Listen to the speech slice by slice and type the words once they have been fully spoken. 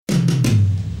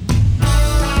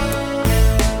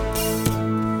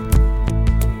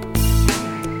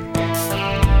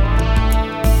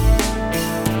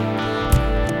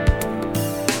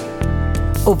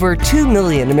Over 2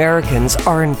 million Americans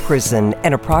are in prison,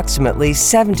 and approximately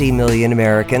 70 million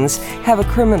Americans have a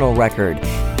criminal record.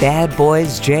 Bad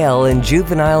Boys Jail and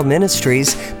Juvenile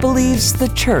Ministries believes the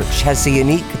church has the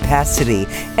unique capacity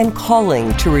and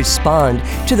calling to respond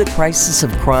to the crisis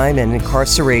of crime and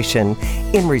incarceration.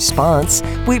 In response,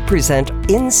 we present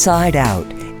Inside Out.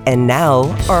 And now,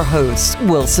 our hosts,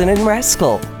 Wilson and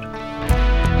Rascal.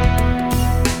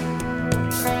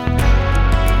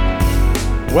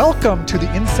 Welcome to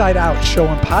the Inside Out show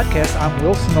and podcast. I'm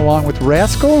Wilson along with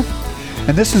Rascal,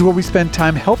 and this is where we spend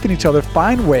time helping each other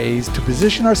find ways to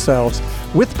position ourselves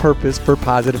with purpose for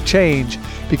positive change.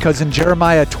 Because in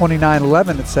Jeremiah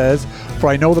 29:11 it says, "For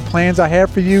I know the plans I have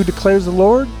for you, declares the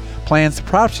Lord, plans to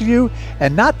prosper you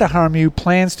and not to harm you,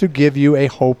 plans to give you a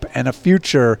hope and a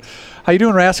future." How you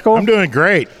doing, Rascal? I'm doing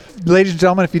great. Ladies and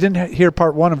gentlemen, if you didn't hear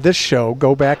part one of this show,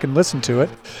 go back and listen to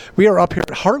it. We are up here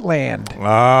at Heartland.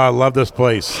 I love this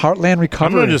place. Heartland Recovery.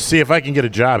 I'm going to just see if I can get a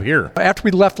job here. After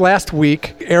we left last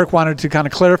week, Eric wanted to kind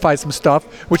of clarify some stuff,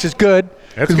 which is good,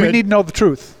 because we need to know the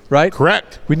truth, right?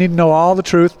 Correct. We need to know all the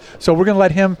truth. So we're going to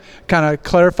let him kind of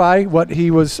clarify what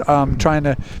he was trying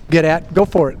to get at. Go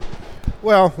for it.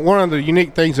 Well, one of the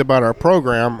unique things about our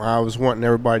program I was wanting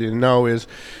everybody to know is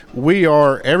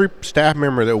every staff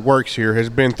member that works here has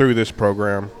been through this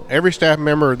program. Every staff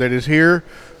member that is here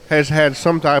has had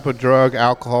some type of drug,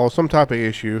 alcohol, some type of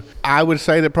issue. I would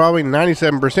say that probably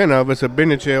 97% of us have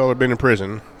been in jail or been in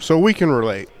prison, so we can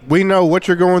relate. We know what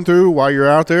you're going through while you're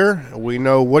out there. We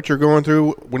know what you're going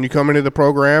through when you come into the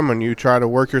program and you try to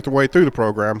work your way through the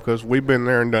program, because we've been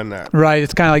there and done that. Right.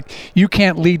 It's kind of like you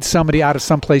can't lead somebody out of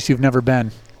some place you've never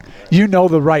been. You know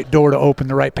the right door to open,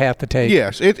 the right path to take.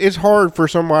 Yes, it's hard for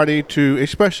somebody to,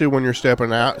 especially when you're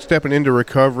stepping into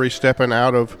recovery, stepping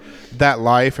out of that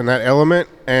life and that element,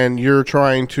 and you're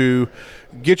trying to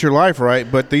get your life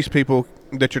right, but these people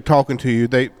that you're talking to,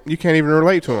 you can't even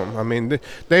relate to them. I mean,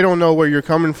 they don't know where you're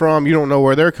coming from. You don't know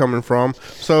where they're coming from.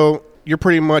 So you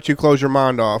close your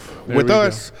mind off. With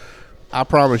us, I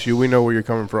promise you, we know where you're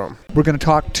coming from. We're going to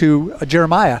talk to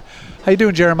Jeremiah. How you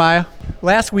doing, Jeremiah?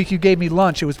 Last week you gave me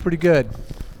lunch. It was pretty good.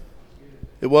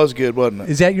 It was good, wasn't it?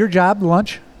 Is that your job,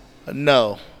 lunch?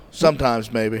 No.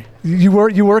 Sometimes, maybe. You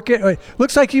work it?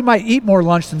 Looks like you might eat more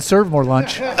lunch than serve more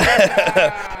lunch.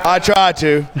 I try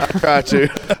to.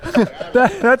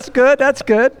 That's good. That's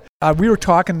good. We were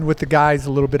talking with the guys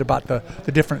a little bit about the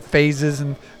different phases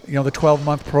and the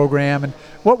 12-month program. And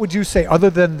what would you say,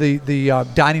 other than the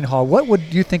dining hall, what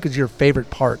would you think is your favorite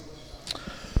part?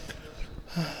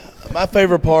 My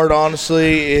favorite part,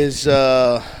 honestly, is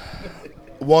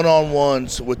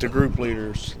one-on-ones with the group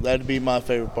leaders. That'd be my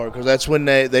favorite part, because that's when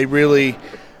they really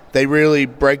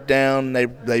break down.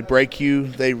 They break you.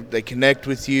 They connect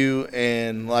with you.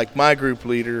 And like my group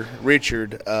leader,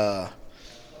 Richard,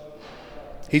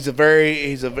 he's a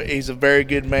very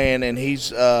good man, and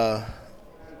he's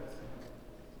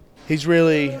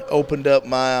really opened up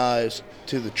my eyes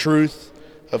to the truth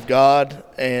of God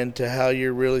and to how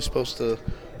you're really supposed to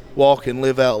walk and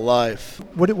live out life.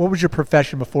 What was your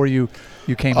profession before you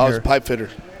came here? I was a pipe fitter.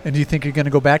 And do you think you're going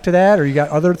to go back to that, or you got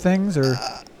other things? Or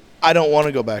I don't want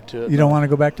to go back to it. You don't want to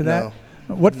go back to that?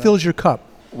 No. What fills your cup?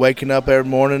 Waking up every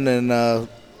morning and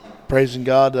praising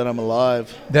God that I'm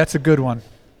alive. That's a good one.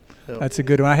 Yep. That's a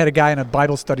good one. I had a guy in a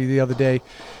Bible study the other day.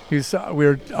 We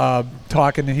were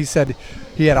talking, and he said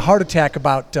he had a heart attack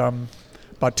about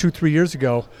 2-3 years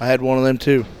ago. I had one of them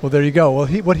too. Well, there you go. Well,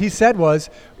 what he said was,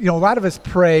 a lot of us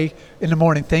pray in the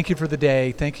morning, thank you for the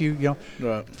day, thank you,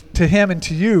 Right. To him and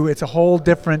to you, it's a whole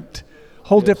different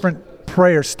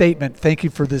prayer statement, thank you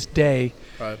for this day.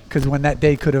 Right. Because when that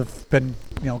day could have been,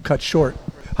 cut short.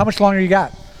 How much longer you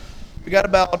got? We got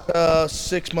about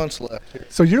 6 months left here.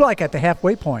 So you're like at the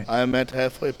halfway point. I am at the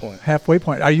halfway point. Halfway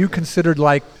point. Are you considered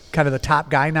like kind of the top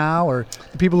guy now, or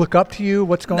do people look up to you?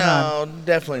 What's going on? No,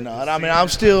 definitely not. I mean, I'm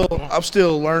still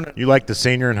learning. You like the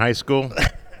senior in high school?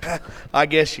 I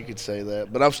guess you could say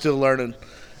that, but I'm still learning.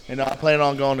 I plan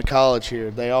on going to college here.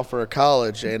 They offer a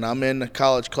college, and I'm in the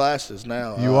college classes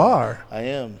now. You are? I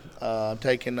am. I'm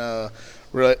taking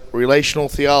relational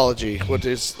theology.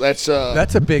 That's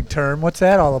a big term. What's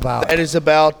that all about? That is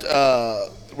about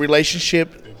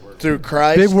relationship through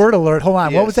Christ. Big word alert. Hold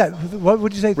on. Yes. What was that? What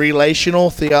would you say?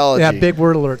 Relational theology. Yeah, big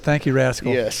word alert. Thank you,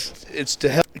 Rascal. Yes. It's to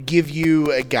help give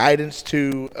you a guidance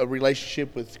to a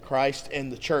relationship with Christ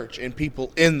and the church and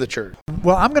people in the church.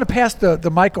 Well, I'm going to pass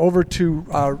the mic over to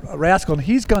Rascal, and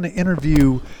he's going to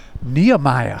interview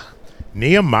Nehemiah.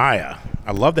 Nehemiah.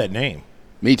 I love that name.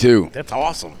 Me too. That's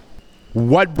awesome.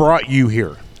 What brought you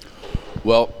here?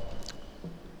 Well,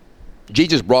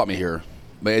 Jesus brought me here,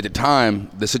 But at the time,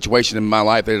 the situation in my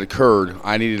life that had occurred,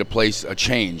 I needed a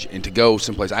change, and to go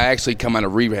someplace. I actually come out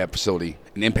of rehab facility,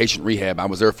 an inpatient rehab. I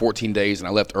was there 14 days, and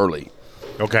I left early.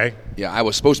 Okay. Yeah, I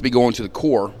was supposed to be going to the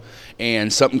Corps,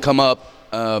 and something come up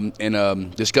in a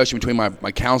discussion between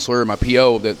my counselor and my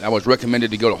PO that I was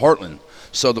recommended to go to Heartland.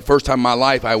 So the first time in my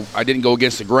life, I didn't go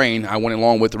against the grain. I went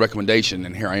along with the recommendation,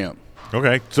 and here I am.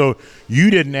 Okay. So you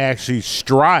didn't actually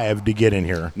strive to get in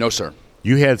here. No, sir.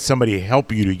 You had somebody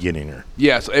help you to get in here.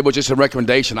 Yes, it was just a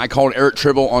recommendation. I called Eric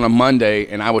Tribble on a Monday,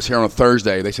 and I was here on a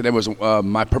Thursday. They said it was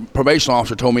my probation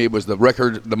officer told me it was the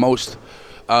record, the most.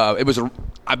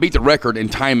 I beat the record in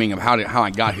timing of how I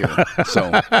got here.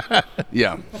 So,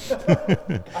 yeah.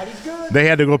 They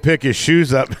had to go pick his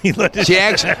shoes up. She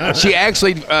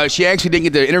actually didn't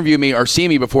get to interview me or see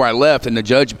me before I left, and the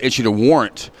judge issued a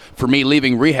warrant for me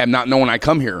leaving rehab, not knowing I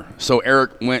come here. So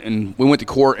Eric went, and we went to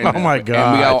court, and oh my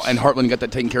God! And Heartland got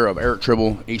that taken care of. Eric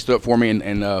Tribble, he stood up for me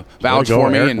and vouched for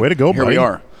me. Eric. And way to go, here buddy. we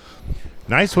are.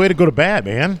 Nice way to go to bat,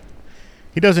 man.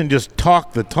 He doesn't just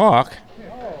talk the talk;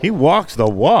 he walks the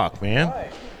walk, man.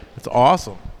 That's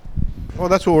awesome. Well,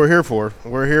 that's what we're here for.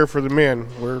 We're here for the men.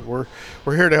 We're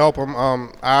here to help them.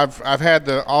 I've had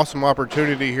the awesome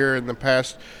opportunity here in the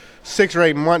past 6 or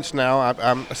 8 months now.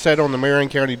 I'm set on the Marion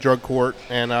County Drug Court,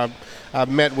 and I've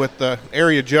met with the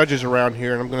area judges around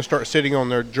here, and I'm going to start sitting on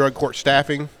their drug court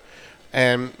staffing.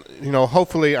 And,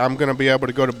 hopefully I'm going to be able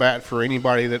to go to bat for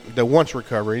anybody that wants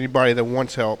recovery, anybody that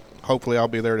wants help. Hopefully I'll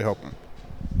be there to help them.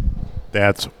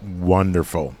 That's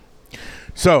wonderful.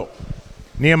 So,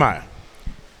 Nehemiah,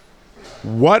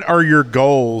 what are your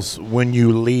goals when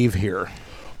you leave here?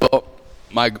 Well,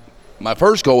 my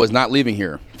first goal is not leaving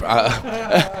here. You're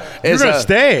going to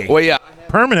stay. Well, yeah.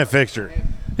 Permanent fixture.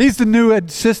 He's the new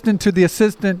assistant to the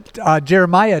assistant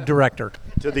Jeremiah director.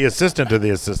 To the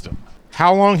assistant.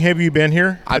 How long have you been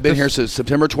here? I've been here since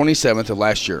September 27th of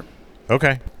last year.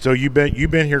 Okay. So you've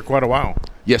been here quite a while.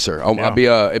 Yes, sir.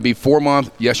 Yeah. It'd be 4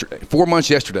 months yesterday. 4 months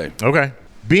yesterday. Okay.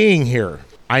 Being here,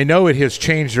 I know it has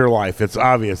changed your life. It's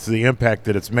obvious the impact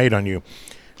that it's made on you.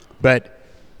 But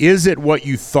is it what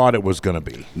you thought it was going to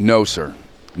be? No, sir.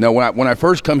 No, when I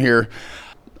first come here,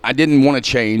 I didn't want to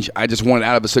change. I just wanted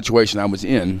out of the situation I was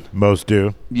in. Most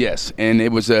do. Yes, and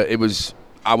it was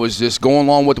I was just going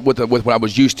along with what I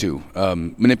was used to,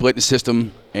 manipulating the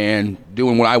system and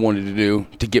doing what I wanted to do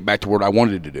to get back to what I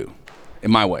wanted to do,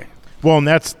 in my way. Well, and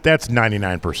that's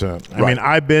 99%. I mean,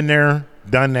 I've been there,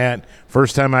 done that.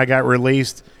 First time I got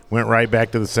released, went right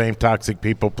back to the same toxic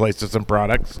people, places, and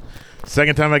products.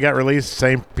 Second time I got released,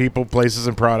 same people, places,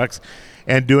 and products.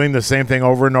 And doing the same thing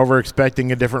over and over,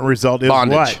 expecting a different result is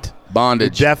bondage. What?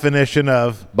 Bondage. The definition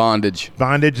of bondage.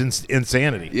 Bondage and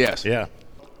insanity. Yes. Yeah.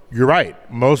 You're right.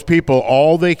 Most people,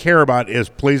 all they care about is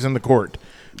pleasing the court.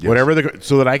 Yes. Whatever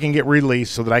so that I can get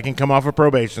released, so that I can come off of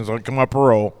probation, so I can come off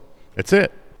parole. That's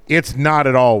it. It's not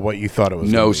at all what you thought it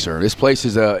was. No, sir. This place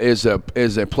is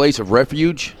a place of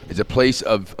refuge. It's a place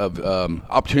of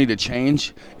opportunity to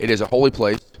change. It is a holy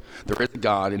place. There is a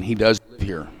God, and He does live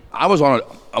here. I was on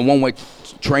a one-way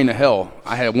train to hell.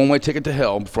 I had a one-way ticket to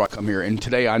hell before I come here, and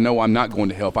today I know I'm not going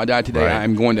to hell. If I die today, I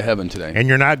am going to heaven today. And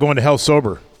you're not going to hell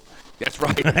sober. That's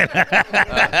right.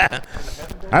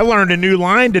 I learned a new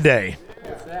line today.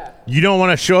 You don't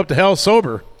want to show up to hell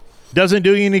sober. Doesn't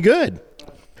do you any good.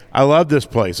 I love this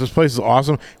place. This place is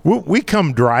awesome. We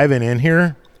come driving in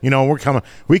here.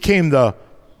 We came the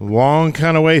long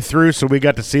kind of way through, so we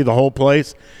got to see the whole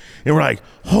place. And we're like,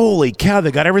 holy cow,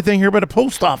 they got everything here but a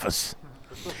post office.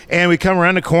 And we come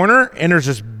around the corner, and there's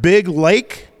this big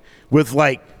lake with,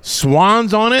 like,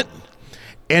 swans on it.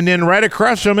 And then right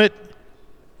across from it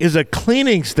is a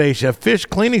cleaning station, a fish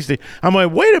cleaning station. I'm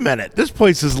like, wait a minute, this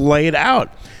place is laid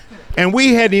out. And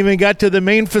we hadn't even got to the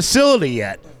main facility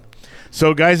yet.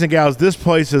 So, guys and gals, this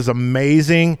place is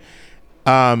amazing.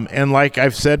 And like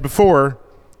I've said before,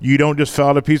 you don't just fill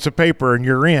out a piece of paper and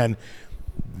you're in.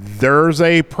 There's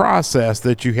a process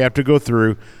that you have to go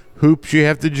through, hoops you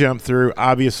have to jump through.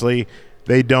 Obviously,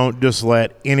 they don't just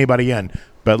let anybody in.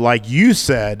 But like you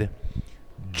said,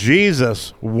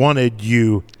 Jesus wanted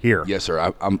you here. Yes,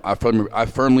 sir. I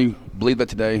firmly believe that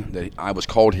today, that I was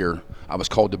called here. I was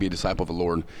called to be a disciple of the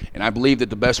Lord. And I believe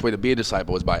that the best way to be a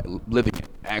disciple is by living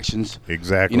actions.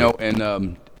 Exactly.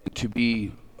 And to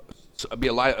be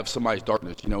a light of somebody's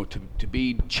darkness, to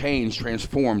be changed,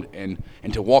 transformed, and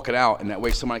to walk it out. And that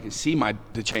way somebody can see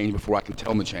the change before I can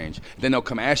tell them the change. Then they'll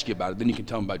come ask you about it. Then you can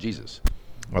tell them about Jesus.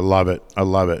 I love it. I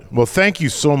love it. Well, thank you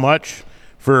so much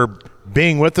for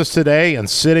being with us today and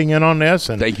sitting in on this.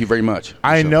 And thank you very much.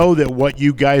 I know that what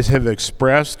you guys have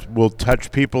expressed will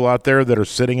touch people out there that are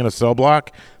sitting in a cell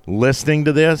block listening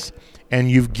to this. and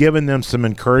you've given them some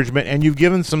encouragement, and you've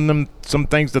given them some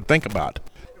things to think about.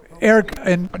 Eric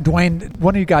and Dwayne,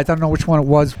 one of you guys, I don't know which one it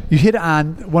was, you hit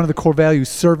on one of the core values,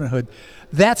 servanthood.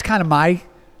 That's kind of my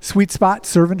sweet spot,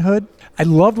 servanthood. I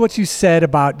loved what you said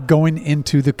about going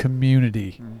into the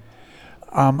community.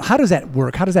 How does that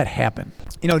work? How does that happen?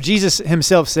 You know, Jesus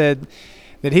himself said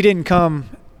that he didn't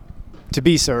come to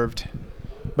be served,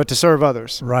 but to serve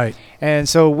others. Right. And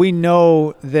so we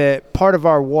know that part of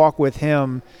our walk with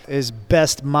him is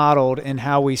best modeled in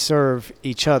how we serve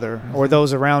each other or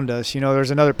those around us. You know,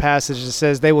 there's another passage that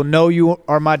says, they will know you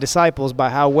are my disciples by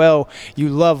how well you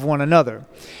love one another.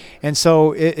 And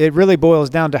so it really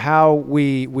boils down to how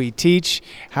we teach,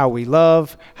 how we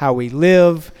love, how we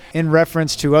live in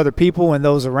reference to other people and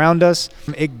those around us.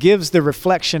 It gives the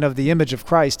reflection of the image of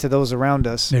Christ to those around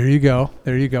us. There you go.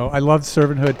 There you go. I love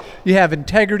servanthood. You have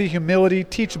integrity, humility,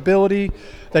 teachability.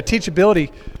 That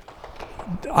teachability,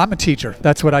 I'm a teacher.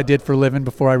 That's what I did for a living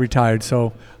before I retired.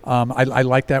 So I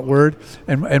like that word.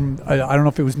 And I don't know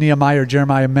if it was Nehemiah or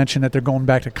Jeremiah mentioned that they're going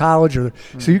back to college.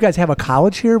 So you guys have a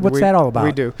college here? What's that all about?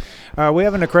 We do. We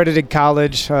have an accredited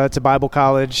college. It's a Bible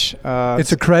college.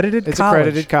 It's accredited college? It's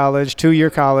accredited college, 2-year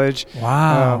college.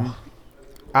 Wow.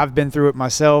 I've been through it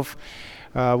myself.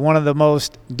 One of the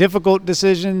most difficult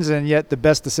decisions and yet the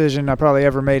best decision I probably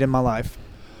ever made in my life.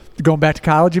 Going back to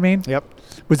college, you mean? Yep.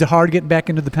 Was it hard getting back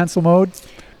into the pencil mode?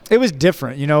 It was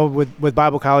different, you know, with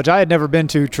Bible college. I had never been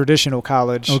to traditional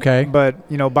college. Okay. But,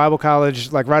 you know, Bible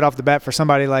college, like right off the bat for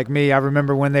somebody like me, I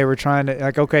remember when they were trying to,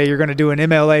 like, okay, you're going to do an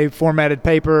MLA formatted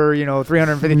paper, you know,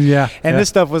 350. Yeah. And this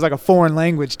stuff was like a foreign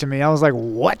language to me. I was like,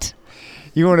 what?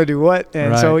 You want to do what?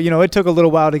 And so, you know, it took a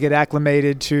little while to get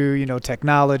acclimated to, you know,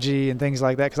 technology and things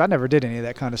like that because I never did any of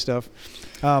that kind of stuff.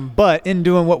 But in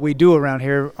doing what we do around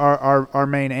here, our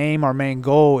main aim, our main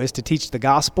goal is to teach the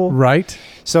gospel. Right.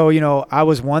 So, you know, I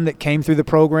was one that came through the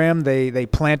program. They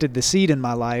planted the seed in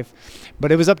my life,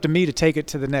 but it was up to me to take it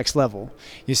to the next level.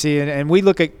 You see, and we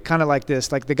look at kind of like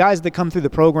this, like the guys that come through the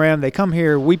program, they come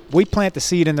here, we plant the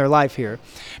seed in their life here.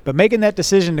 But making that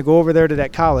decision to go over there to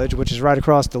that college, which is right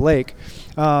across the lake,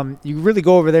 you really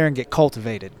go over there and get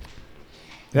cultivated.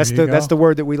 That's the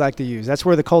word that we like to use. That's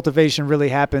where the cultivation really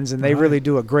happens, and they really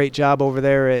do a great job over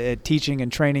there at teaching and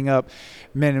training up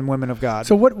men and women of God.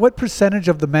 So what percentage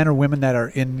of the men or women that are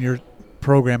in your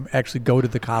program actually go to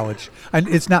the college? And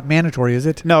it's not mandatory, is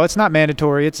it? No, it's not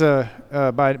mandatory. It's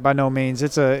by no means.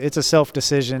 It's a self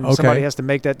decision. Okay. Somebody has to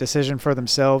make that decision for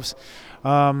themselves.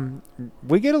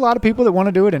 We get a lot of people that want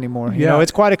to do it anymore. You know,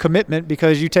 it's quite a commitment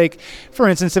because you take, for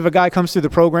instance, if a guy comes through the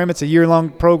program, it's a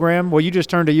year-long program. Well, you just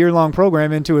turned a year-long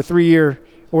program into a 3-year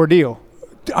ordeal.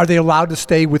 Are they allowed to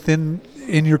stay in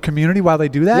your community while they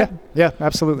do that? Yeah,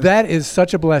 absolutely. That is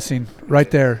such a blessing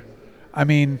right there. I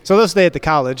mean, so they'll stay at the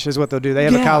college is what they'll do. They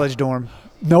have a college dorm.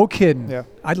 No kidding. Yeah.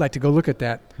 I'd like to go look at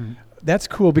that. Mm-hmm. That's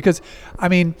cool because, I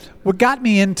mean, what got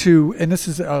me into, and this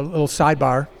is a little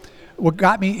sidebar, what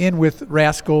got me in with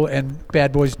Rascal and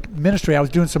Bad Boys ministry, I was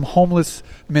doing some homeless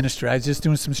ministry. I was just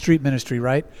doing some street ministry,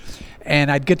 right? And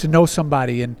I'd get to know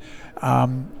somebody, and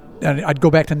I'd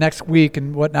go back to next week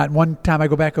and whatnot. And one time I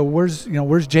go back, where's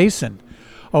Jason?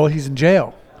 Oh, he's in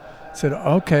jail. I said,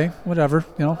 okay, whatever.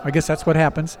 You know, I guess that's what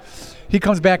happens. He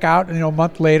comes back out, and, a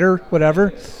month later,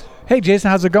 whatever. Hey,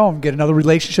 Jason, how's it going? Get another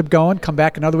relationship going. Come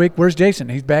back another week. Where's Jason?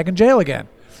 He's back in jail again.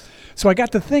 So I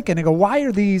got to thinking, I go, why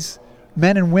are these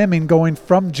men and women going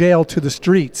from jail to the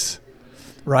streets,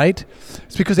 right?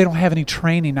 It's because they don't have any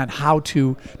training on how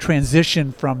to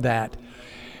transition from that.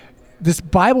 This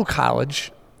Bible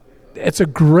college, it's a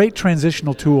great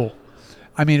transitional tool.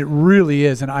 I mean, it really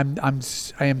is, and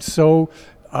I am so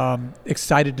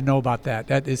excited to know about that.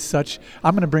 That is such.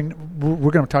 We're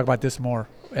going to talk about this more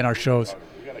in our shows.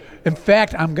 In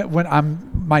fact, when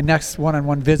I'm my next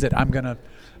one-on-one visit,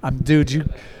 dude,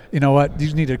 you know what?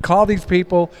 You need to call these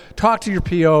people, talk to your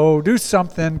PO, do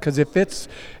something, because if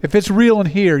it's real in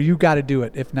here, you got to do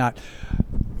it. If not,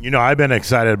 I've been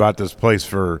excited about this place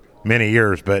for many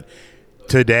years, but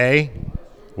today,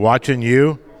 watching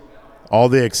you, all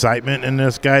the excitement in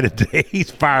this guy today,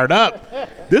 he's fired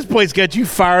up. This place got you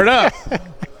fired up,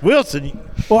 Wilson.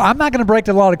 Well, I'm not going to break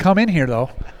the law to come in here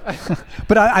though.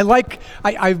 But I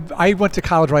went to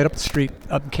college right up the street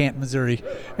up in Canton, Missouri,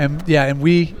 and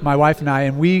my wife and I,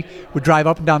 we would drive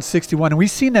up and down 61, and we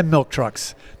seen them milk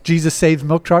trucks. Jesus Saves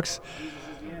milk trucks.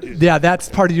 Yeah, that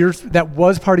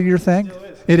was part of your thing.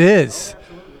 It is.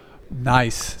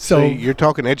 Nice. So you're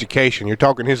talking education. You're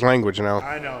talking his language now.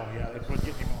 I know. Yeah, that's what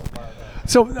gets him all fired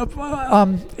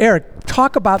up. So, Eric,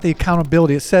 talk about the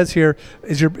accountability. It says here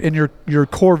is your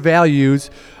core values.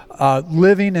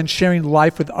 Living and sharing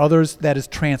life with others that is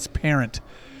transparent.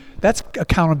 That's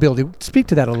accountability. Speak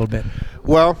to that a little bit.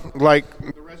 Well, like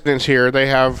the residents here, they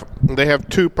have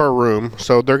 2 per room,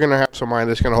 so they're going to have somebody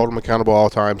that's going to hold them accountable all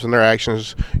times, and their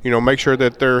actions, make sure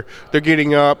that they're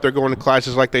getting up, they're going to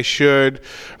classes like they should,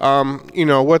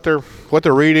 what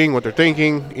they're reading, what they're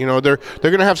thinking, they're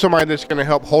going to have somebody that's going to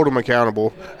help hold them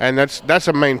accountable, and that's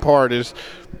a main part. Is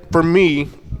for me,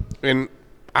 and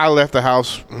I left the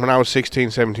house when I was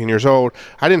 16, 17 years old.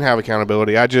 I didn't have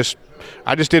accountability. I just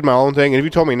did my own thing, and if you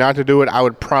told me not to do it, I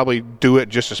would probably do it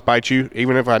just to spite you,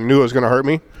 even if I knew it was going to hurt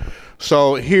me.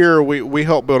 So here we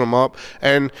help build them up,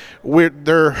 and we're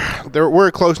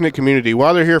a close-knit community.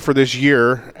 While they're here for this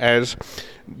year, as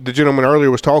the gentleman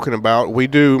earlier was talking about, we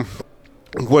do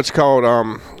what's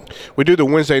called we do the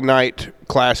Wednesday night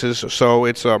classes. So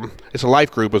it's a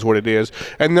life group is what it is,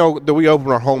 and we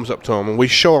open our homes up to them, and we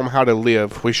show them how to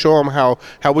live. We show them how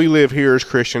we live here as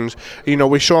Christians.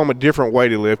 We show them a different way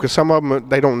to live, because some of them,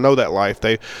 they don't know that life.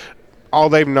 All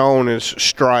they've known is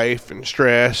strife and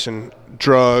stress and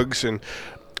drugs and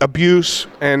abuse,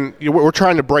 and we're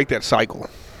trying to break that cycle.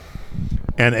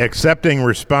 And accepting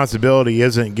responsibility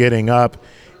isn't getting up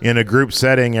in a group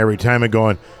setting every time and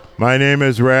going, my name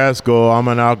is Rascal, I'm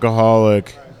an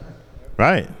alcoholic.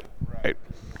 Right.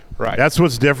 That's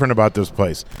what's different about this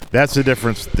place. That's the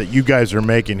difference that you guys are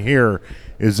making here,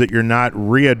 is that you're not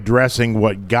readdressing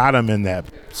what got them in that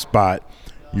spot.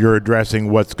 You're addressing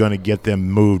what's going to get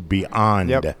them moved beyond.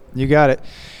 Yep, you got it.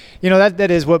 That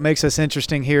is what makes us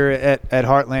interesting here at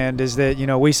Heartland, is that,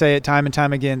 we say it time and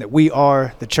time again that we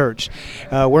are the church.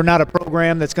 We're not a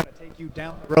program that's going to take you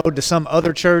down the road to some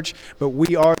other church, but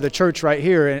we are the church right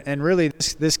here. And really,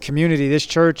 this community, this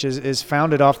church is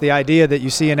founded off the idea that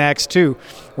you see in Acts 2,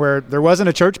 where there wasn't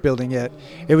a church building yet.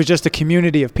 It was just a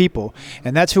community of people.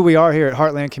 And that's who we are here at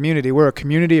Heartland Community. We're a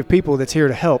community of people that's here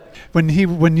to help. When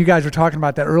you guys were talking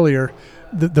about that earlier,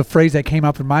 the phrase that came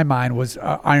up in my mind was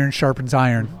iron sharpens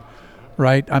iron.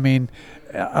 Right. I mean,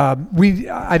 I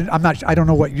don't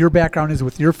know what your background is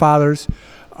with your fathers.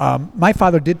 My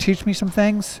father did teach me some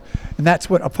things, and that's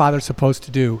what a father's supposed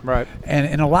to do. Right. And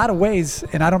in a lot of ways,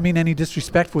 and I don't mean any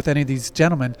disrespect with any of these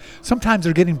gentlemen, sometimes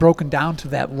they're getting broken down to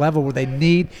that level where they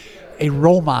need a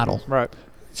role model. Right.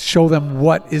 Show them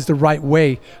what is the right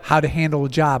way, how to handle a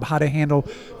job, how to handle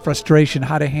frustration,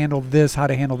 how to handle this, how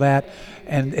to handle that.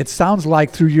 And it sounds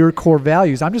like through your core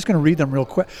values, I'm just going to read them real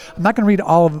quick. I'm not going to read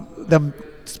all of them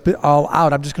all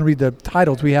out. I'm just going to read the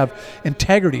titles. We have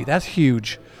integrity. That's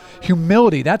huge.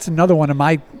 Humility. That's another one of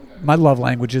my love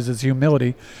languages, is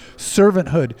humility.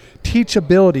 Servanthood,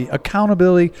 teachability,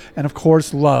 accountability, and of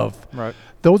course, love. Right.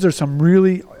 Those are some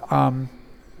really,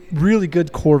 really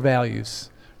good core values.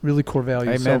 Really core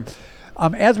values. Amen. So,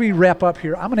 as we wrap up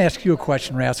here, I'm going to ask you a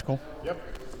question, Rascal. Yep.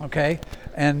 Okay.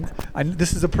 And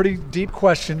this is a pretty deep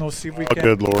question. Let's see if we can. Oh,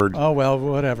 good Lord. Oh, well,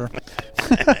 whatever.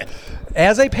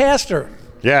 As a pastor,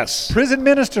 Yes. prison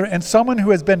minister, and someone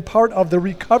who has been part of the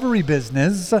recovery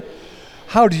business,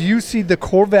 how do you see the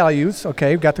core values? Okay,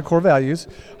 we've got the core values.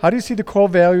 How do you see the core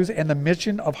values and the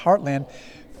mission of Heartland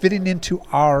fitting into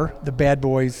the Bad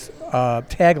Boys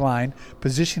tagline,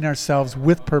 positioning ourselves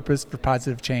with purpose for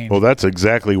positive change? Well, that's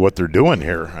exactly what they're doing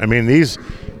here. I mean, these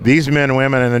men,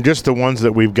 women, and just the ones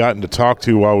that we've gotten to talk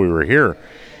to while we were here,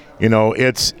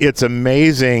 it's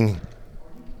amazing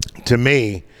to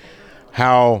me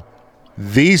how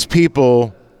these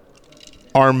people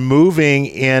are moving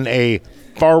in a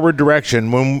forward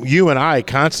direction when you and I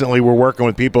constantly were working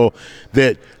with people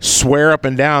that swear up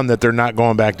and down that they're not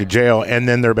going back to jail, and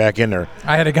then they're back in there.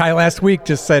 I had a guy last week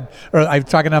I was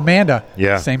talking to Amanda.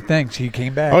 Yeah. Same thing. She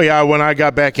came back. Oh, yeah. When I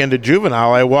got back into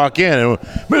juvenile, I walk in and,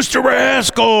 Mr.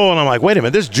 Rascal, and I'm like, wait a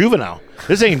minute, this is juvenile.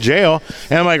 This ain't jail.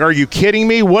 And I'm like, are you kidding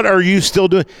me? What are you still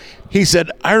doing? He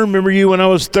said, I remember you when I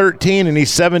was 13, and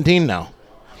he's 17 now.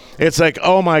 It's like,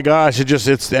 oh my gosh,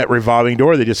 it's that revolving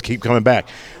door. They just keep coming back.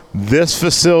 This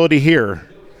facility here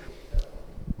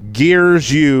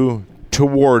gears you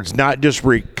towards not just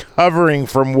recovering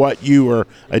from what you are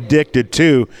addicted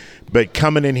to, but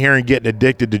coming in here and getting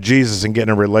addicted to Jesus and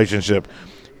getting a relationship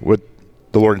with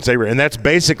the Lord and Savior. And that's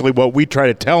basically what we try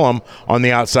to tell them on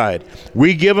the outside.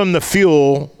 We give them the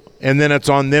fuel, and then it's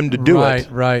on them to do it.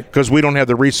 Right. Because we don't have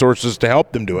the resources to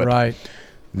help them do it. Right.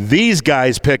 These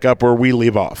guys pick up where we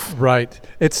leave off. Right.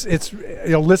 It's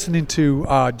listening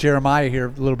to Jeremiah here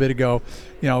a little bit ago,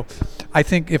 I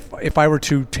think if I were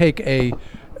to take a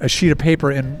sheet of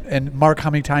paper and mark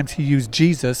how many times he used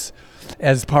Jesus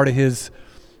as part of his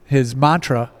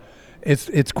mantra,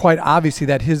 it's quite obviously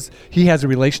that he has a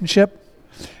relationship,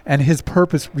 and his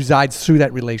purpose resides through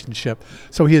that relationship.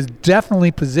 So he has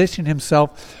definitely positioned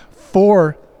himself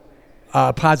for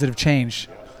positive change.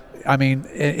 I mean,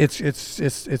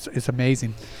 it's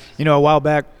amazing. You know, a while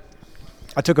back,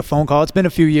 I took a phone call. It's been a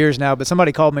few years now, but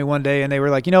somebody called me one day and they were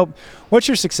like, what's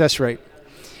your success rate?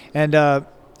 And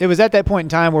it was at that point in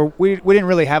time where we didn't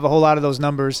really have a whole lot of those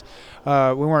numbers. We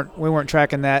weren't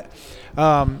tracking that.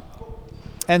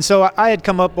 And so I had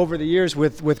come up over the years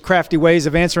with crafty ways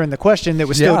of answering the question that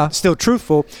was still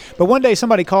truthful. But one day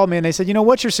somebody called me and they said,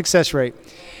 what's your success rate?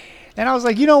 And I was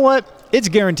like, you know what? It's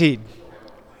guaranteed.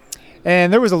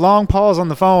 And there was a long pause on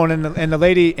the phone, and the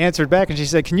lady answered back, and she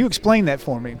said, can you explain that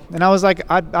for me? And I was like,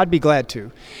 I'd be glad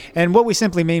to. And what we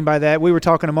simply mean by that, we were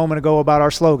talking a moment ago about our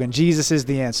slogan, Jesus is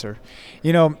the answer.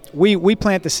 We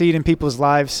plant the seed in people's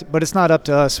lives, but it's not up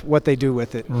to us what they do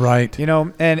with it. Right.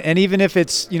 And even if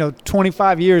it's,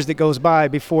 25 years that goes by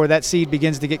before that seed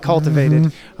begins to get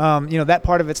cultivated, that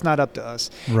part of it's not up to us.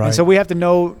 Right. And so we have to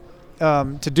know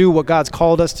to do what God's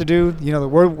called us to do.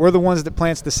 We're the ones that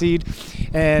plants the seed,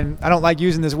 and I don't like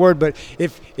using this word, but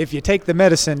if you take the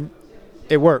medicine,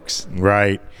 it works.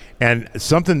 Right. And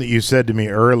something that you said to me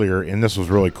earlier, and this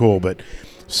was really cool, but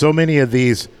so many of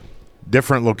these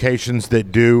different locations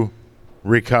that do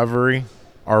recovery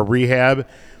or rehab,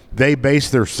 they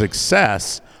base their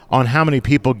success on how many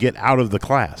people get out of the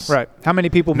class. Right. How many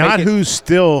people Not make it. who's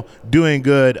still doing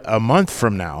good a month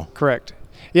from now. Correct.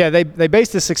 Yeah, they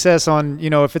base the success on,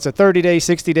 if it's a 30-day,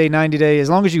 60-day, 90-day, as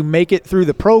long as you make it through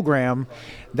the program,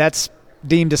 that's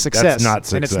deemed a success. That's not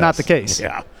success. And it's not the case.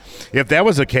 Yeah. If that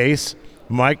was the case,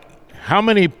 Mike, how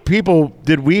many people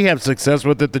did we have success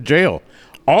with at the jail?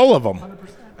 All of them.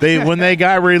 100%. When they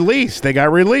got released, they got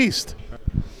released.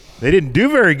 They didn't do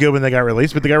very good when they got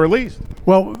released, but they got released.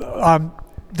 Well,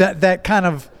 that kind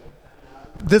of,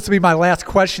 this will be my last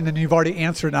question, and you've already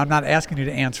answered, and I'm not asking you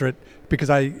to answer it because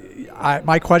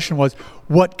my question was,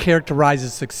 what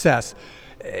characterizes success?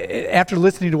 After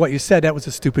listening to what you said, that was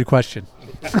a stupid question.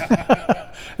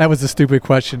 That was a stupid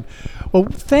question. Well,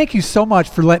 thank you so much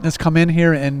for letting us come in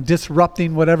here and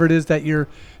disrupting whatever it is that your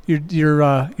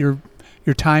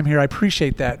time here. I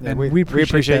appreciate that, and we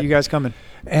appreciate you guys coming.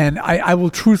 And I will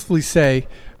truthfully say,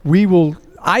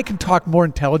 I can talk more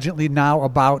intelligently now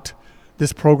about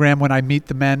this program when I meet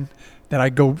the men that I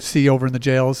go see over in the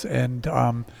jails and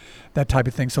that type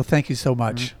of thing. So thank you so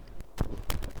much.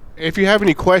 If you have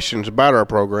any questions about our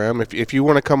program, if you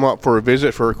want to come up for a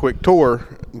visit for a quick tour,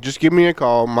 just give me a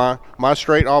call. My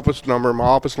straight office number, my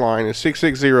office line is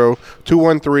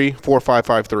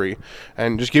 660-213-4553.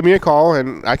 And just give me a call,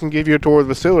 and I can give you a tour of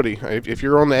the facility. If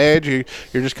you're on the edge, you're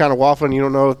just kind of waffling, you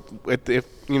don't know if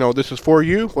this is for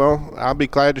you, well, I'll be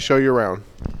glad to show you around.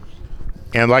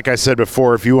 And like I said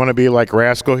before, if you want to be like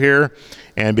Rascal here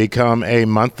and become a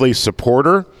monthly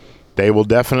supporter, they will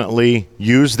definitely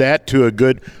use that to a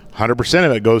good 100%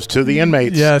 of it goes to the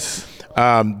inmates. Yes.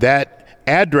 That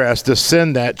address to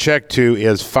send that check to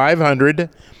is 500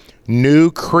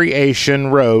 New Creation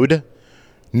Road,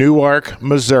 Newark,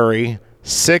 Missouri,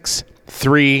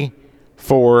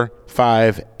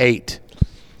 63458.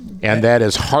 And that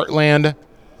is Heartland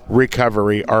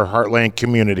Recovery or Heartland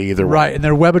Community, either way. Right, and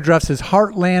their web address is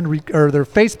or their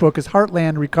Facebook is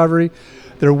Heartland Recovery.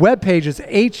 Their webpage is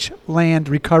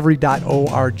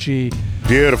hlandrecovery.org.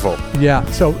 Beautiful. Yeah.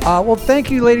 So, well,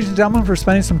 thank you, ladies and gentlemen, for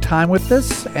spending some time with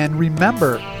us. And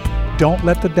remember, don't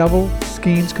let the devil's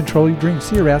schemes control your dreams.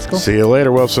 See you, Rascal. See you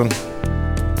later, Wilson.